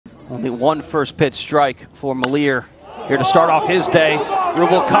Only one first pitch strike for Malier. Here to start off his day.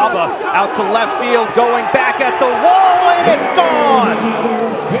 Rubalcaba out to left field, going back at the wall, and it's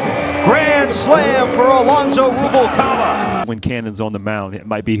gone! Grand slam for Alonso Rubalcaba. When Cannon's on the mound, it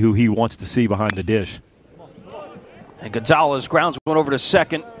might be who he wants to see behind the dish. And Gonzalez grounds one over to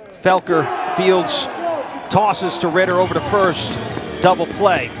second. Felker fields, tosses to Ritter over to first. Double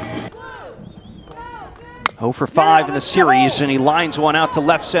play. 0 for 5 in the series, and he lines one out to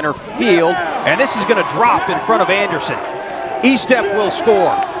left center field. And this is going to drop in front of Anderson. Estep will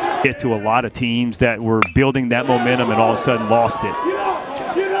score. Get to a lot of teams that were building that momentum and all of a sudden lost it.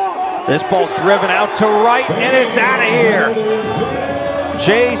 This ball's driven out to right, and it's out of here.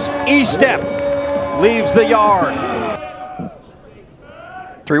 Chase Estep leaves the yard.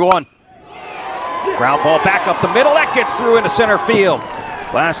 3-1. Ground ball back up the middle. That gets through into center field.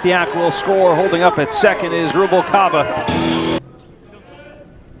 Blastiak will score. Holding up at second is Rubalcaba.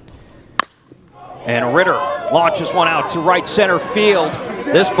 And Ritter launches one out to right center field.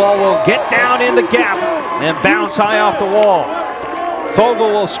 This ball will get down in the gap and bounce high off the wall.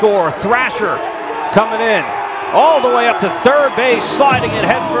 Fogel will score. Thrasher coming in all the way up to third base, sliding it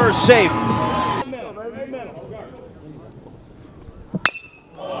headfirst safe.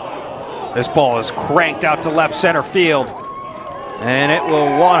 This ball is cranked out to left center field, and it will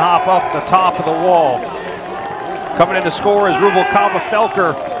one hop up the top of the wall. Coming in to score is Rubalcaba.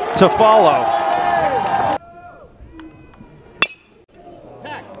 Felker to follow.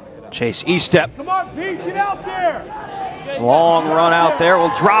 Chase Estep. Come on, Pete, get out there. Long run out there,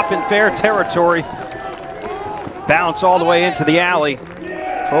 will drop in fair territory. Bounce all the way into the alley.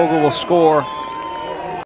 Fogel will score.